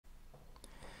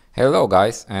Hello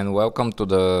guys, and welcome to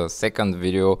the second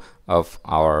video of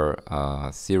our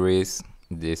series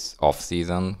this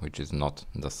off-season, which is not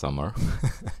the summer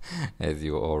as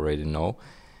you already know.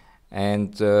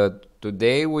 And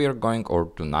today we are going,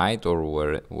 or tonight, or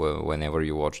whenever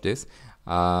you watch this,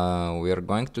 we are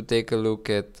going to take a look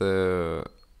at the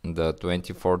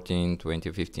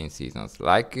 2014-2015 seasons.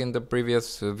 Like in the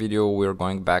previous video, we are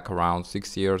going back around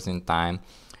 6 years in time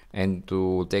and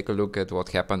to take a look at what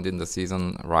happened in the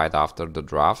season right after the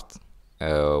draft,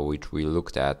 which we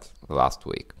looked at last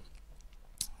week.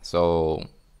 So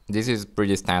this is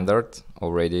pretty standard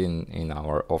already in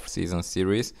our off-season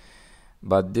series,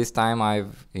 but this time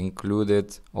I've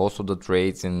included also the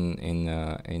trades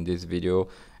in this video,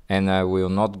 and I will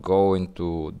not go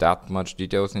into that much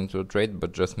details into the trade,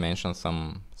 but just mention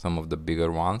some of the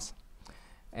bigger ones.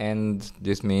 And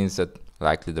this means that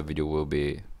likely the video will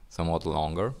be somewhat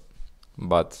longer,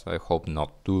 but I hope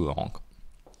not too long.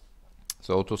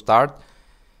 So to start,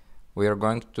 we are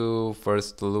going to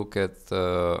first look at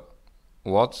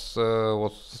what's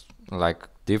like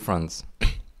difference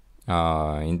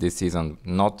in this season,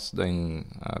 not in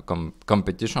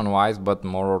competition wise, but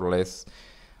more or less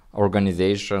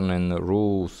organization and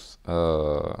rules,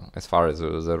 as far as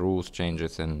the rules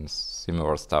changes and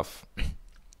similar stuff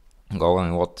go,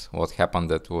 and what happened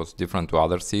that was different to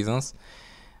other seasons.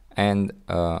 And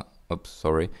and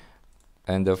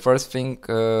the first thing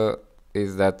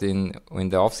is that in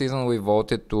the off season we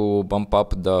voted to bump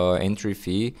up the entry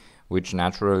fee, which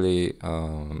naturally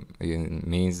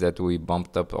means that we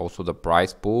bumped up also the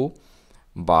prize pool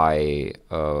by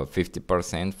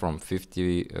 50% from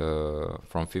 50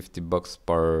 bucks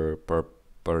per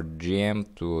GM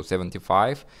to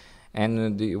 75.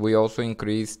 And we also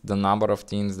increased the number of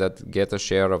teams that get a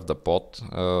share of the pot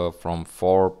from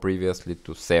 4 previously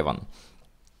to 7.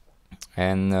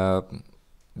 And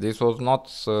this was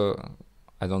not,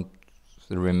 I don't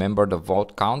remember the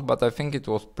vote count, but I think it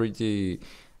was pretty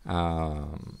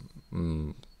well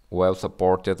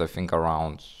supported. I think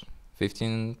around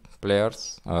 15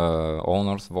 players,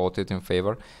 owners voted in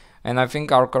favor. And I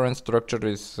think our current structure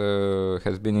is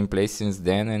has been in place since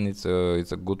then, and it's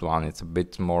a good one. It's a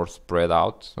bit more spread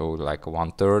out, so like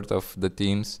 1/3 of the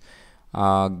teams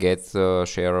gets a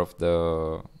share of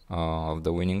the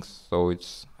winnings. So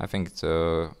I think it's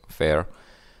a fair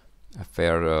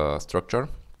structure.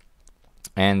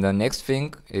 And the next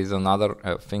thing is another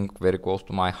thing very close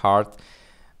to my heart.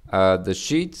 The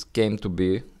sheets came to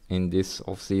be in this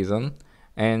off season.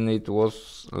 And it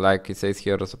was, like it says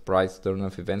here, a surprise turn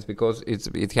of events, because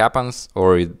it happens,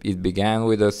 or it began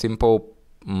with a simple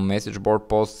message board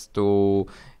post to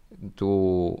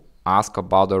ask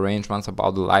about the arrangements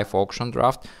about the live auction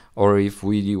draft, or if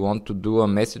we want to do a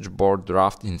message board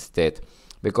draft instead.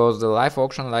 Because the live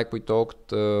auction, like we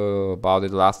talked about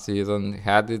it last season,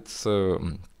 had its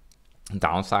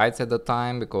downsides at the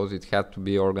time, because it had to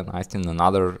be organized in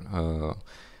another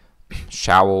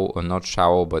shadow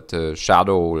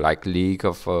like league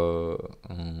of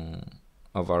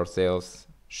ourselves,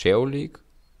 shell league.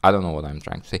 I don't know what I'm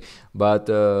trying to say, but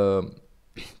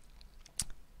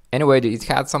anyway, it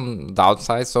had some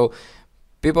downsides. So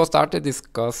people started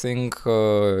discussing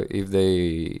if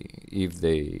they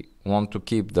want to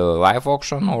keep the live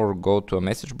auction or go to a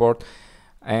message board,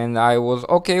 and I was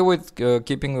okay with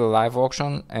keeping the live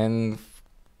auction, and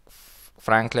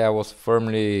frankly, I was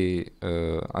firmly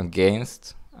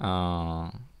against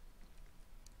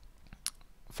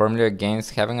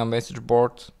having a message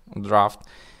board draft,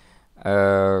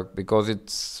 because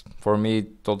it's, for me,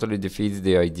 totally defeats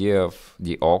the idea of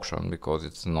the auction, because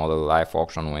it's not a live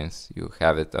auction once you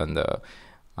have it on the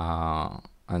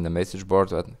message board.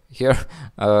 But here,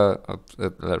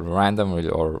 randomly,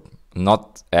 or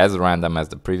not as random as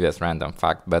the previous random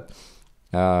fact, but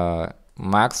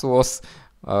Max was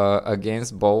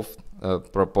against both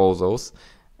proposals,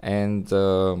 and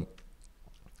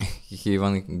he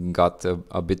even got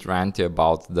a bit ranty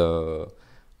about the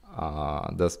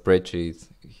spreadsheet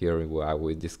here where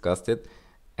we discussed it,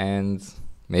 and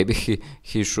maybe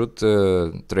he should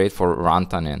trade for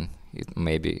Rantanen. It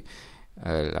maybe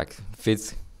like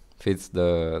fits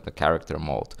the character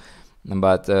mode.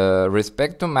 But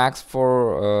respect to Max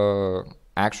for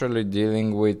actually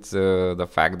dealing with the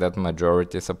fact that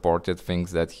majority supported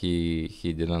things that he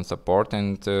didn't support,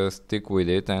 and stick with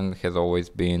it, and has always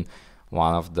been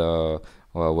one of the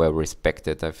well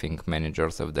respected, I think,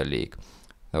 managers of the league.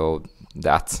 So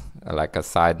that's like a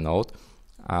side note.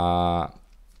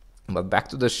 But back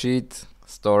to the sheet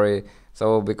story.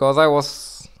 So because I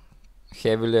was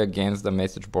heavily against the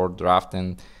message board draft,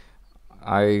 and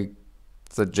I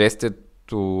suggested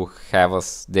to have a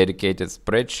dedicated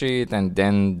spreadsheet, and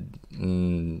then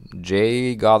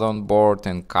Jay got on board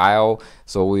and Kyle,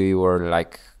 so we were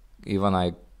like, even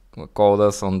I called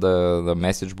us on the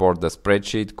message board, the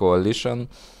spreadsheet coalition,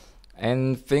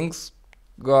 and things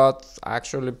got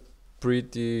actually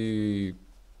pretty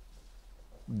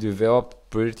developed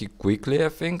pretty quickly. I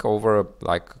think over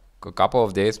like a couple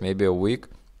of days, maybe a week,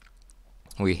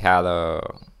 we had a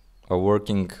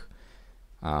working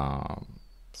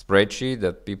spreadsheet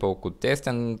that people could test,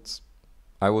 and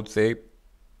I would say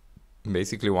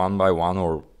basically one by one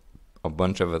or a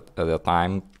bunch of it at a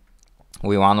time,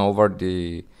 we won over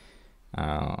the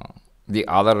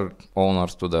other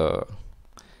owners to the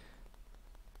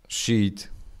sheet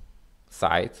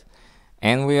site,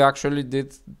 and we actually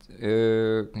did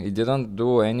it didn't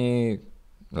do any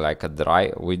like a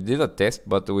dry, we did a test,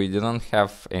 but we didn't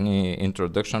have any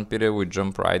introduction period. We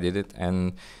jumped right in it,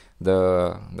 and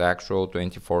the actual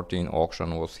 2014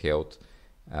 auction was held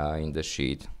in the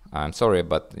sheet. I'm sorry,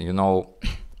 but you know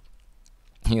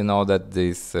that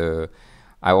this I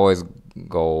always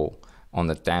go on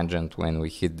a tangent when we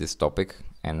hit this topic,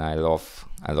 and I love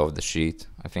the sheet.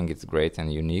 I think it's great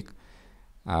and unique.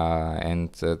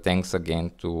 And thanks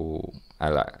again to I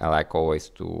like always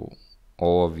to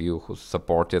all of you who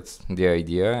supported the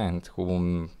idea, and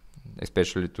whom,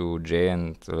 especially to Jay,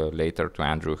 and later to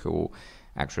Andrew, who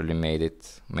actually made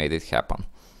it happen.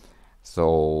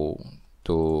 So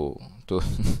to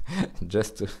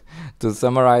just to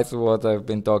summarize what I've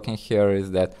been talking here is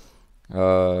that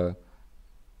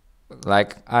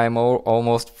like I'm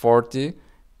almost 40,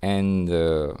 and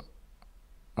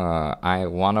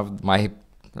one of my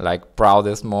like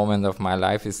proudest moment of my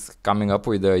life is coming up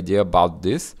with the idea about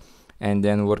this, and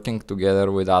then working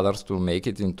together with others to make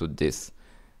it into this.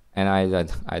 And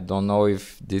I don't know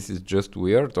if this is just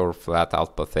weird or flat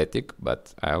out pathetic,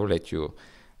 but I'll let you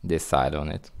decide on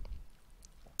it.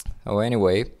 So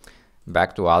anyway,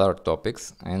 back to other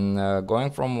topics, and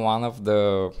going from one of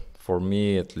the, for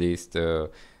me at least,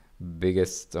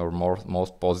 biggest or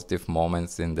most positive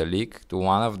moments in the league to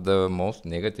one of the most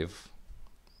negative,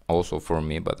 also for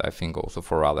me, but I think also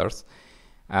for others.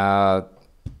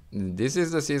 This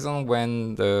is the season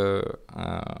when the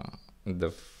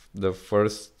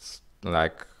first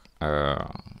like I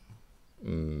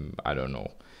don't know,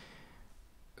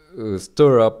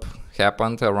 stir up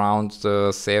happened around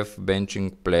safe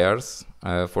benching players.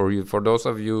 For those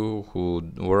of you who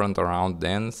weren't around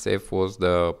then, Safe was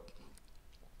the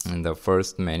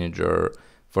first manager,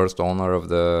 first owner of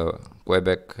the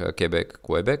Quebec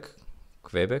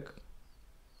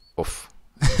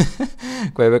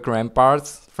Quebec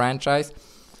Ramparts franchise.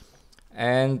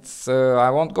 And I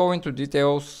won't go into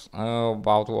details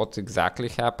about what exactly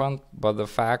happened, but the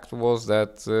fact was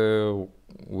that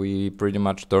we pretty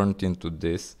much turned into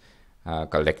this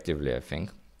collectively, I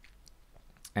think.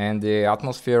 And the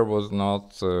atmosphere was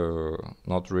not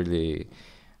really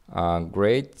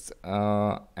great,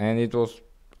 and it was,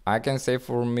 I can say,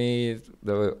 for me,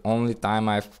 the only time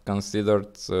I've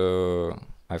considered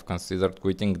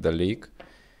quitting the league,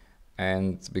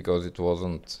 and because it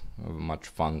wasn't much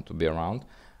fun to be around,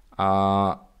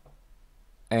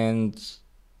 and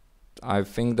I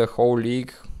think the whole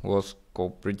league was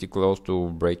pretty close to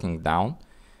breaking down.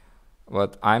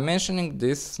 But I'm mentioning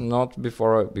this not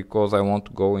because I want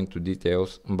to go into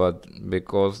details, but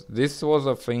because this was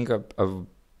a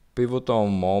pivotal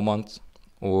moment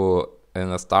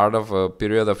and a start of a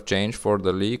period of change for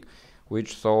the league,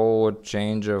 which saw a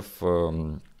change of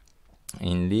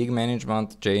in league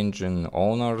management, change in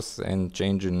owners, and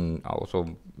change in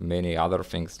also many other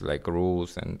things like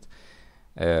rules and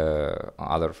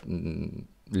other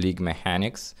league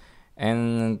mechanics.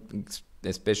 And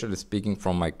especially speaking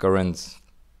from my current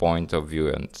point of view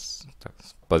and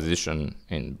position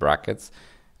in brackets,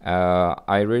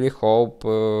 I really hope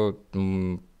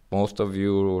most of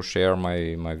you share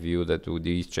my view that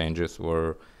these changes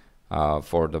were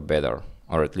for the better,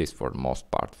 or at least for the most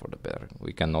part for the better.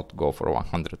 We cannot go for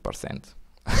 100%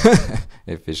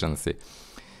 efficiency.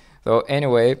 So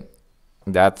anyway,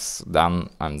 that's done.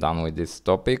 I'm done with this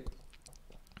topic.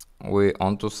 We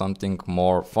on to something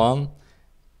more fun,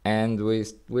 and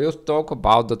we'll talk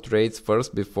about the trades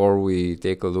first before we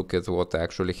take a look at what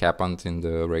actually happened in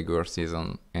the regular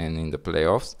season and in the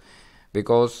playoffs,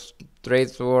 because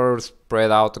trades were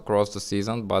spread out across the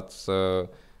season, but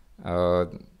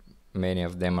many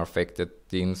of them affected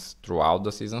teams throughout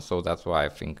the season, so that's why I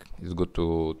think it's good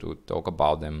to talk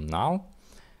about them now.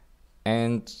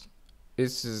 And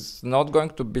this is not going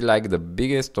to be like the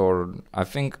biggest, or I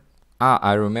think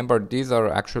I remember these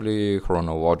are actually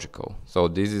chronological, so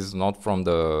this is not from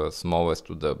the smallest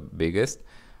to the biggest,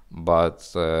 but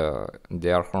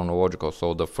they are chronological.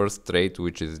 So the first trade,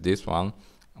 which is this one,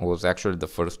 was actually the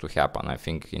first to happen, I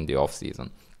think, in the off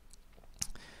season.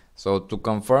 So to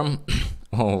confirm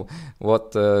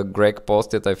what Greg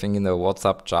posted, I think, in the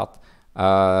WhatsApp chat,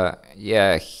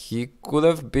 yeah, he could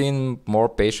have been more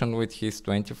patient with his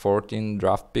 2014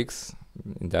 draft picks.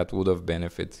 That would have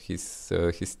benefited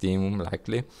his team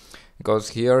likely, because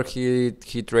here he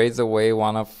trades away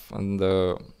one of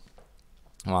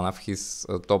his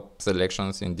top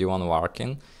selections in D1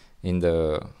 Larkin in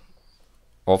the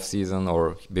off season,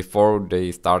 or before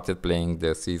they started playing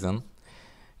the season.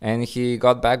 And he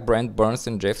got back Brent Burns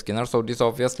and Jeff Skinner. So this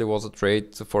obviously was a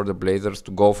trade for the Blazers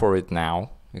to go for it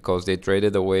now, because they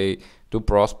traded away 2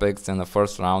 prospects in the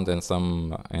first round and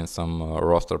some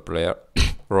roster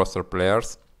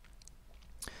players.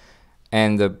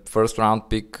 And the first round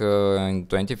pick in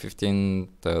 2015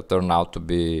 turned out to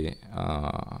be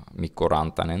Mikko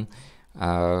Rantanen,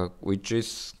 which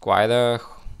is quite a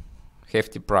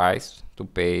hefty price to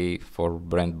pay for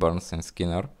Brent Burns and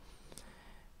Skinner.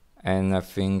 And I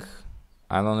think,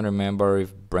 I don't remember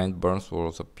if Brent Burns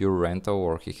was a pure rental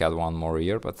or he had one more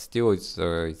year, but still it's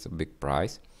a big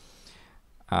price.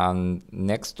 And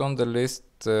next on the list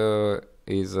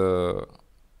is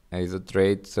a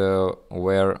trade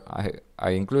where I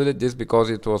included this because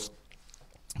it was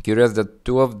curious that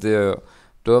two of the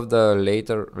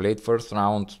late first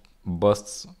round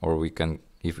busts, or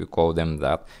if we call them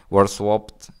that, were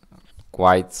swapped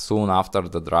quite soon after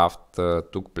the draft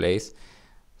took place.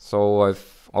 So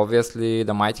obviously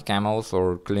the Mighty Camels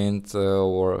or Clint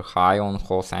were high on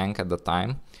Ho-Sang at the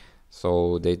time,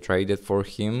 so they traded for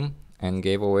him and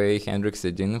gave away Henrik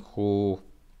Sedin, who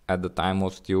at the time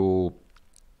was still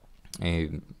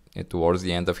towards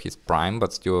the end of his prime,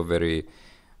 but still a very,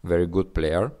 very good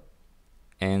player.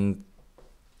 And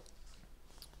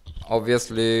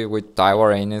obviously with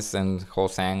Tyler Ennis and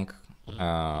Ho-Sang,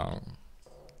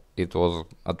 it was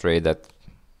a trade that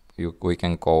we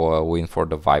can call a win for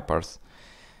the Vipers,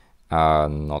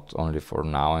 not only for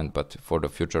now but for the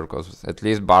future, because at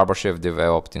least Barbashev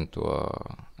developed into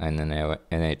an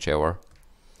NHLer.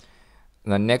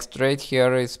 The next trade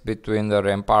here is between the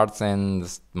Ramparts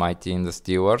and my team, the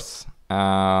Steelers.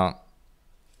 I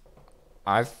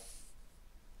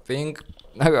think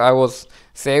I was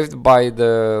saved by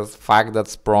the fact that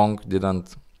Sprong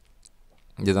didn't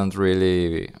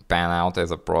really pan out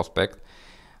as a prospect.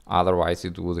 Otherwise,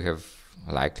 it would have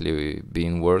likely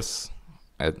been worse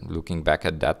looking back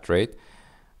at that trade.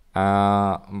 But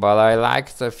I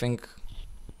think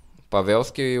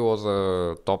Pavelski was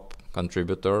a top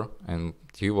contributor, and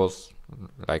he was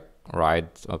like right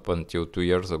up until 2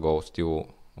 years ago still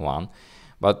one.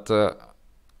 But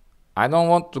I don't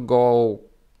want to go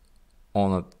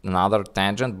on another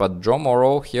tangent, but Joe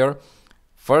Morrow here,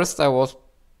 first I was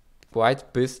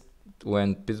quite pissed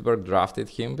when Pittsburgh drafted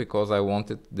him, because I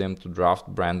wanted them to draft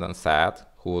Brandon Saad,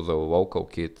 who was a local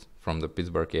kid from the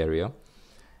Pittsburgh area.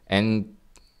 And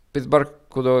Pittsburgh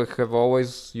could have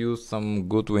always used some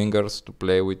good wingers to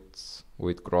play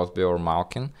with Crosby or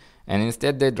Malkin. And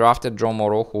instead they drafted Joe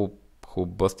Morrow, who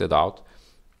busted out.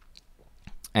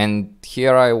 And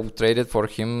here I traded for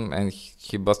him, and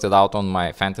he busted out on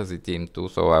my fantasy team too,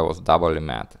 so I was doubly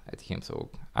mad at him.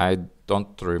 So I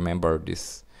don't remember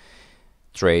this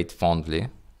trade fondly,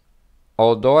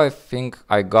 although I think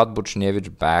I got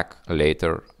Buchnevich back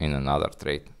later in another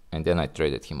trade, and then I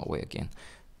traded him away again.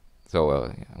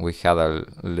 So we had a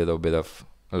little bit of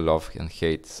love and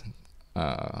hate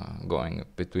going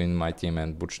between my team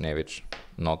and Buchnevich,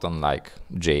 not unlike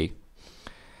Jay.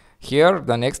 Here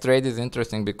the next trade is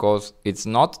interesting because it's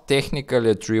not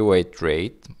technically a three-way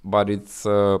trade, but it's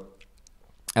a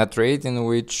trade in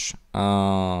which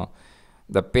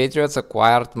the Patriots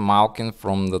acquired Malkin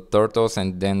from the Turtles,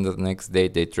 and then the next day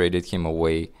they traded him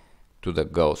away to the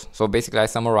Ghosts. So basically I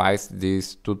summarized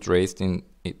these two trades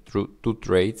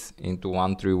into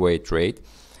one three-way trade.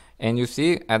 And you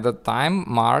see, at the time,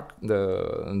 Mark,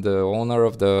 the owner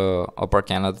of the Upper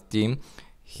Canada team,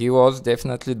 he was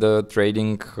definitely the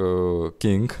trading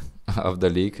king of the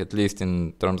league, at least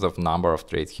in terms of number of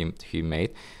trades he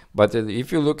made. But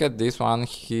if you look at this one,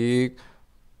 he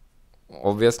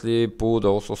obviously pulled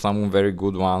also some very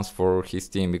good ones for his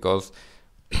team, because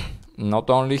not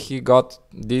only he got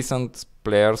decent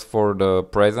players for the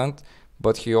present,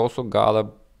 but he also got a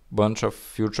bunch of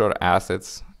future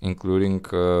assets, including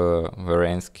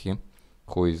Werenski,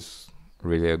 who is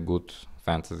really a good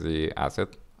fantasy asset.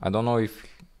 I don't know if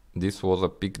this was a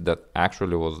pick that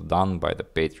actually was done by the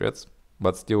Patriots,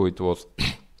 but still it was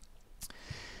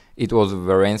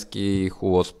Werenski who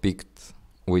was picked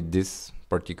with this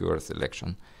particular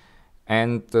selection.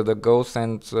 And the Ghosts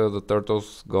and the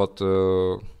Turtles got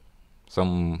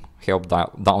some help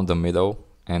down the middle,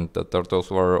 and the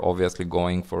Turtles were obviously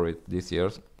going for it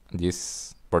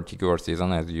this particular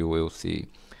season, as you will see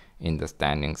in the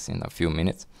standings in a few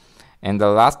minutes. And the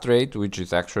last trade, which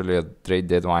is actually a trade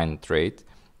deadline trade,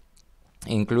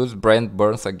 includes Brent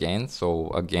Burns again. So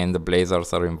again, the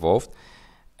Blazers are involved,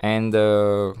 and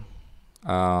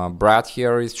Brad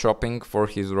here is shopping for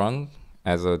his run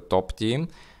as a top team,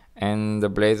 and the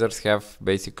Blazers have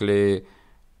basically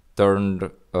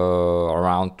turned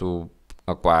around to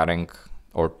acquiring,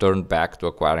 or turned back to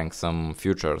acquiring, some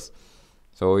futures.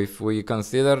 So if we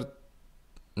consider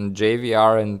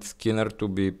JVR and Skinner to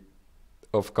be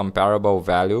of comparable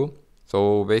value,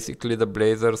 so basically the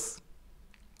Blazers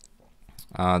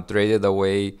traded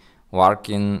away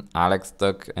Larkin, Alex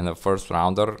Tuck, and a first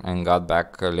rounder, and got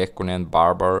back Lehkonen,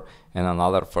 Barber, and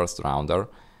another first rounder,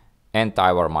 and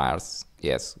Tyler Myers.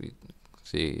 Yes,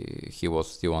 see, he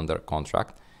was still under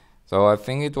contract. So I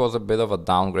think it was a bit of a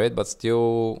downgrade, but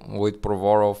still with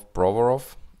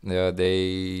Provorov,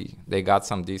 they got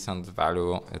some decent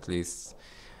value, at least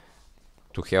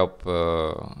to help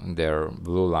their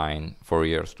blue line for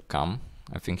years to come.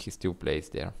 I think he still plays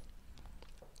there.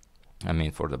 I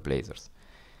mean, for the Blazers.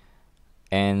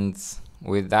 And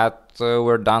with that,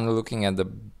 we're done looking at the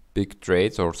big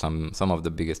trades, or some of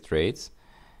the biggest trades.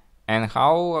 And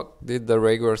how did the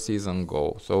regular season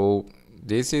go? So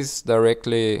this is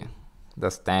directly the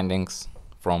standings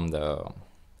from the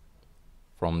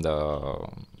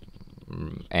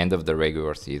end of the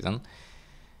regular season,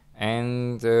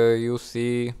 and you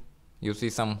see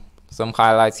some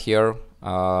highlights here.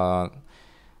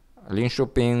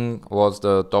 Linköping was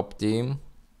the top team,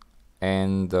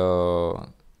 and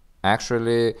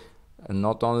actually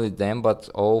not only them but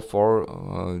all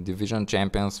four division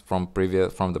champions from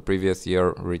the previous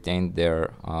year retained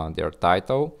their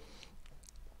title.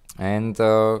 And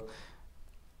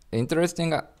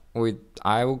interesting,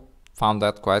 I found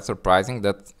that quite surprising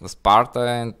that Sparta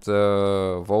and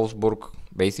Wolfsburg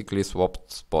basically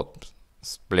swapped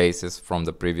places from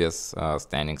the previous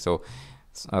standing. So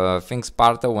I think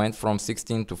Sparta went from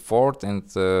 16th to 4th, and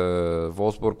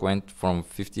Wolfsburg went from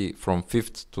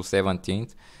 5th to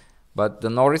 17th. But the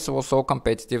Norris was so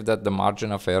competitive that the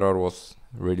margin of error was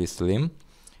really slim.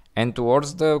 And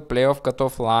towards the playoff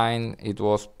cutoff line, it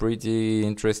was pretty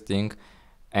interesting.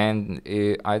 And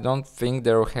I don't think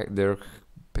there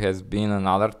has been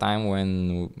another time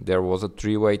when there was a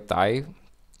three-way tie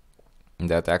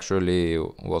that actually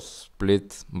was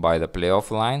split by the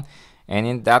playoff line. And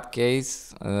in that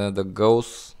case, the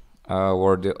Ghosts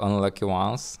were the unlucky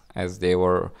ones, as they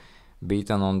were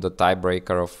beaten on the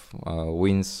tiebreaker of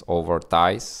wins over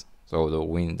ties. So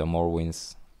the more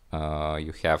wins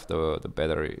you have, the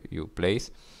better you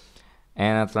place.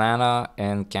 And Atlanta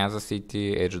and Kansas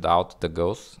City edged out the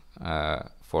Ghosts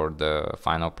for the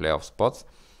final playoff spots.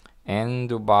 And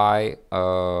Dubai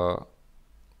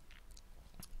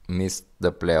missed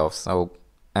the playoffs. So,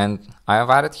 and I have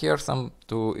added here some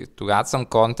to add some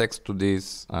context to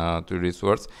these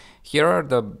words. Here are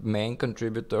the main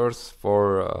contributors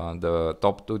for the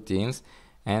top two teams,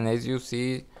 and as you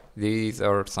see, these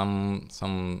are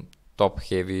some top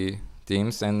heavy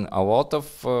teams, and a lot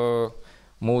of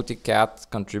multi-cat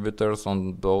contributors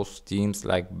on those teams,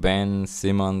 like Ben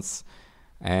Simmons.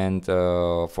 And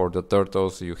for the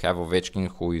Turtles, you have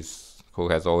Ovechkin, who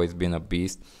has always been a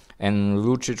beast, and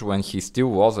Lucic when he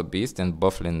still was a beast, and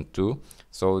Bufflin too.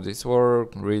 So these were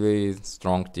really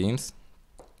strong teams.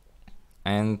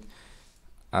 And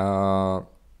Dubai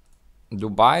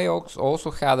also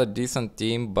had a decent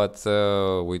team, but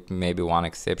with maybe one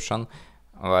exception.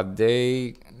 But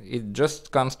it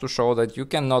just comes to show that you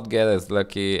cannot get as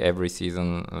lucky every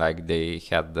season like they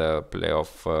had the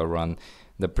playoff run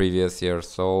the previous year.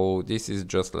 So this is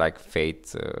just like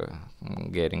fate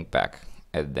getting back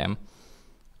at them.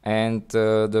 And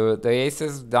the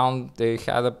Aces they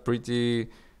had a pretty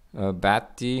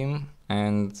bad team,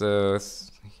 and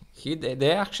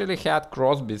they actually had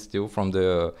Crosby still from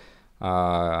the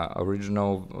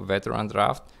original veteran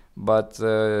draft. But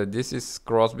this is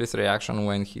Crosby's reaction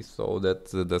when he saw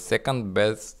that the second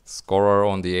best scorer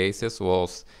on the Aces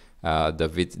was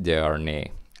David Desharnais.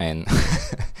 And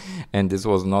and this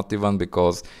was not even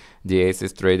because the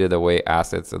Aces traded away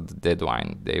assets at the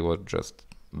deadline. They were just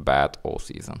bad all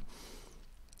season.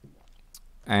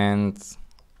 And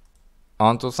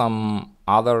onto some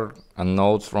other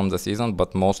notes from the season,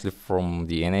 but mostly from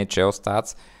the NHL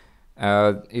stats.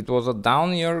 It was a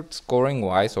down year scoring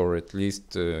wise, or at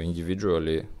least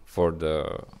individually, for the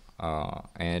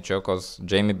NHL, because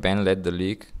Jamie Benn led the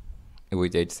league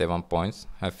with 87 points.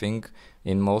 I think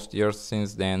In most years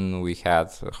since then, we had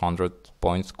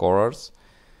 100-point scorers,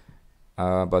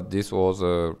 but this was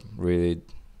a really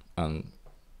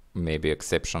maybe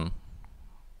exception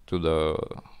to the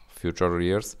future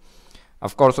years.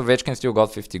 Of course, Ovechkin still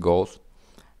got 50 goals,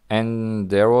 and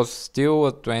there was still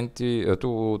a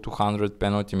 200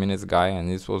 penalty minutes guy, and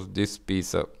this was this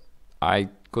piece. I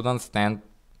couldn't stand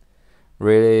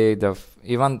really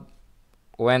even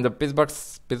when the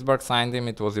Pittsburgh signed him,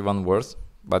 it was even worse.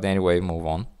 But anyway, move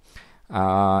on.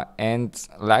 And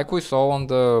like we saw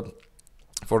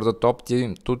for the top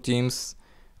two teams,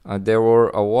 there were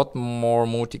a lot more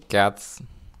multi-cats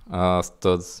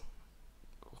studs,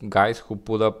 guys who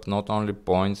put up not only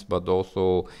points but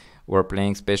also were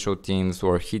playing special teams,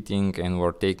 were hitting, and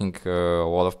were taking a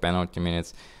lot of penalty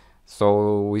minutes.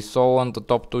 So we saw on the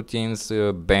top two teams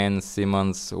Ben,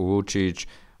 Simmons, Lucic,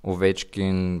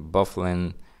 Ovechkin,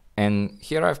 Bufflin, and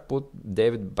here I've put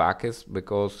David Backes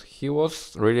because he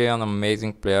was really an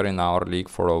amazing player in our league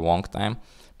for a long time,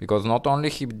 because not only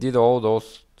he did all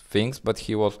those things, but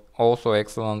he was also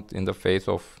excellent in the face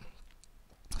of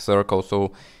circle.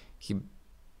 So he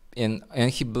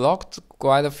blocked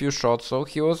quite a few shots, so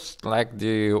he was like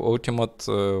the ultimate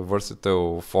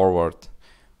versatile forward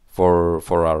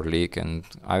for our league, and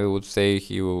I would say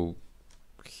he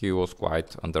was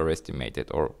quite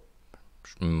underestimated, or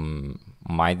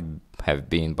might have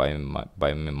been by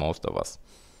most of us.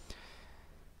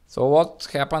 So what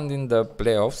happened in the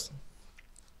playoffs?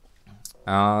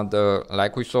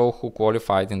 Like we saw who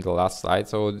qualified in the last slide.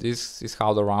 So this is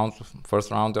how the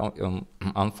first round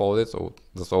unfolded. So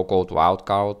the so-called wild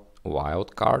card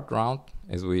round,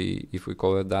 if we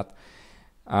call it that.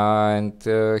 And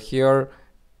here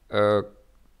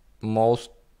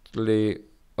mostly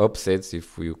upsets,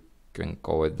 if you can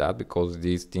call it that, because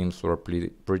these teams were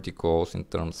pretty close in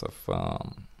terms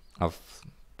of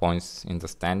points in the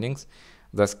standings.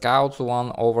 The Scouts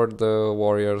won over the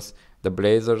Warriors. The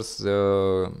Blazers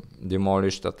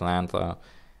demolished Atlanta.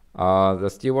 The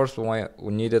Steelers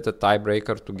needed a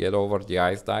tiebreaker to get over the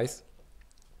Ice Dice.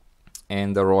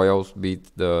 And the Royals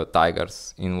beat the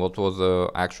Tigers in what was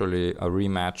actually a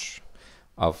rematch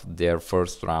of their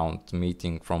first round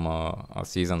meeting from a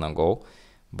season ago.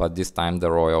 But this time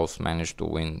the Royals managed to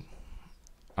win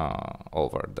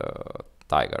over the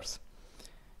Tigers.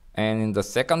 And in the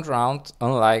second round,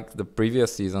 unlike the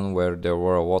previous season where there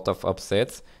were a lot of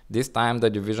upsets, this time the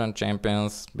division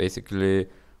champions basically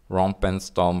romp and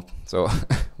stomp. So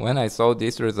when I saw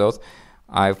these results,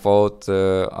 I thought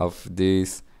of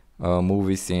these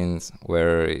movie scenes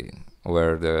where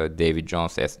the David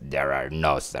Jones says, "There are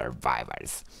no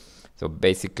survivors." So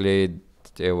basically,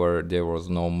 there was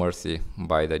no mercy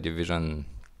by the division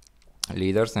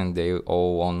leaders, and they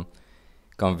all won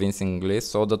convincingly.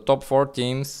 So the top four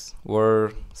teams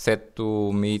were set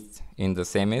to meet in the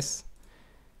semis,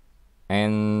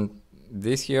 and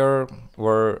this year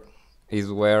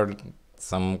is where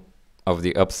some of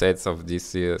the upsets of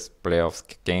this year's playoffs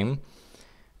came,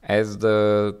 as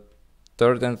the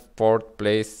third and fourth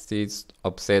place seeds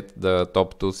upset the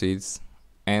top two seeds.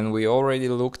 And we already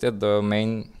looked at the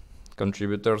main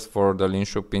contributors for the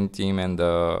Linköping team and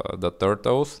the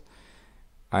Turtles,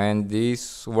 and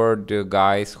these were the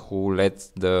guys who led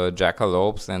the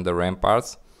Jackalopes and the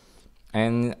Ramparts.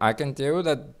 And I can tell you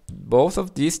that both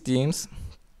of these teams,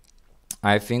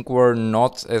 I think, were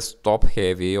not as top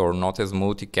heavy or not as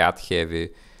multi-cat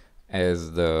heavy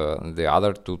as the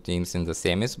other two teams in the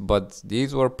semis, but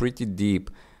these were pretty deep.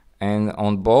 And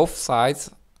on both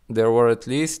sides there were at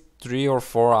least 3 or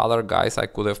 4 other guys I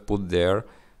could have put there.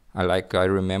 I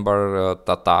remember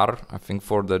Tatar, I think,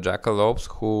 for the Jackalopes,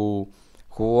 who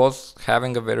was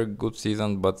having a very good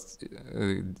season, but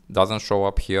doesn't show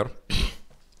up here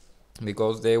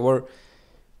because they were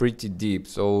pretty deep.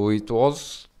 So it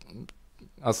was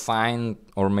a sign,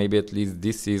 or maybe at least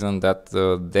this season, that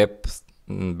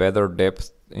better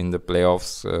depth in the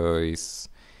playoffs is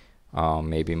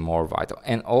maybe more vital.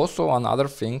 And also another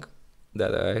thing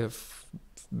that I have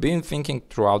been thinking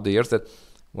throughout the years, that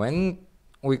when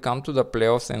we come to the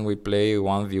playoffs and we play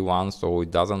 1v1, so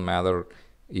it doesn't matter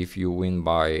if you win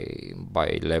by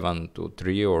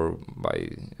 11-3 or by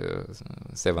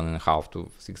 7.5 to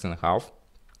 6.5,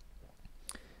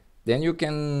 then you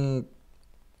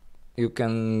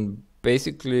can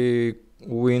basically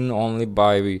win only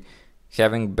by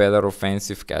having better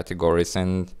offensive categories.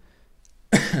 And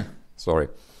sorry.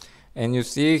 And you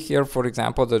see here, for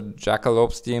example, the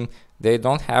Jackalopes team, they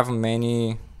don't have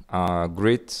many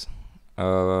grit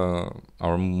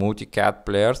or multi-cat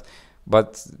players,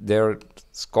 but their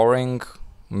scoring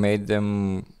made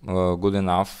them good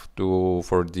enough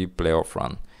for the playoff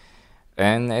run.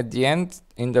 And at the end,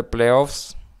 in the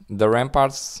playoffs, the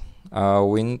Ramparts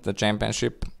win the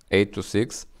championship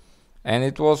 8-6, and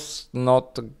it was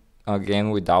not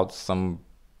again without some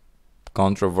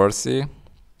controversy.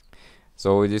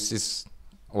 So this is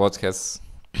what has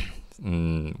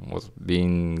was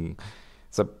being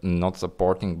not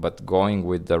supporting but going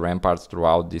with the Ramparts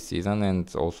throughout this season,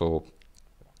 and also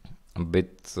a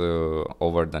bit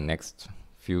over the next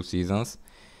few seasons.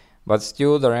 But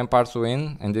still, the Ramparts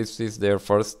win, and this is their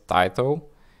first title.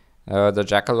 The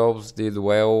Jackalopes did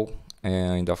well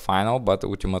in the final, but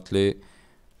ultimately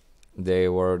they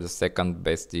were the second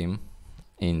best team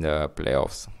in the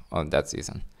playoffs of that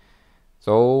season.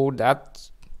 So that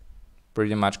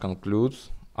pretty much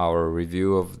concludes our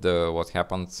review of what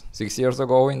happened 6 years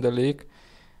ago in the league.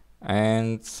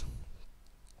 And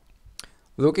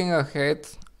looking ahead,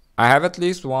 I have at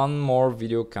least one more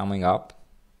video coming up,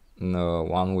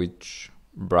 one which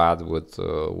Brad would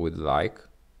like.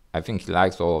 I think he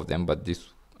likes all of them, but this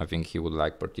I think he would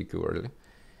like particularly.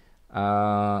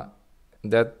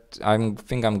 That I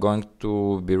think I'm going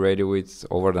to be ready with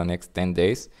over the next 10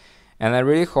 days, and I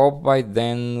really hope by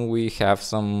then we have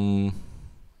something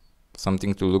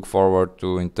to look forward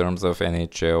to in terms of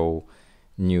NHL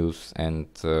news, and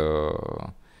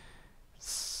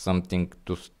something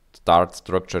to start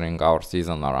structuring our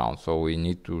season around. So we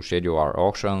need to schedule our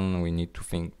auction, we need to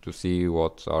think to see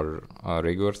what our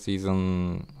regular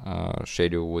season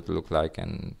schedule would look like,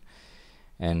 and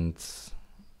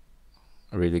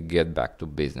really get back to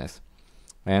business.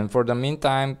 And for the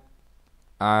meantime,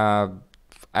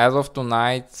 as of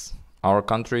tonight, our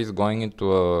country is going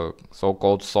into a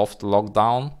so-called soft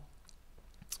lockdown,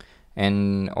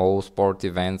 and all sport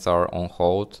events are on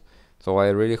hold. So I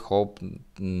really hope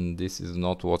this is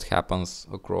not what happens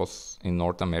across in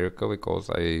North America, because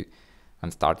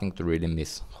I'm starting to really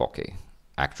miss hockey,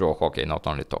 actual hockey, not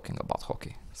only talking about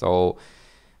hockey. So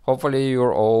hopefully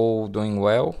you're all doing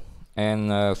well,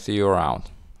 and see you around.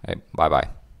 Hey, bye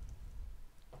bye.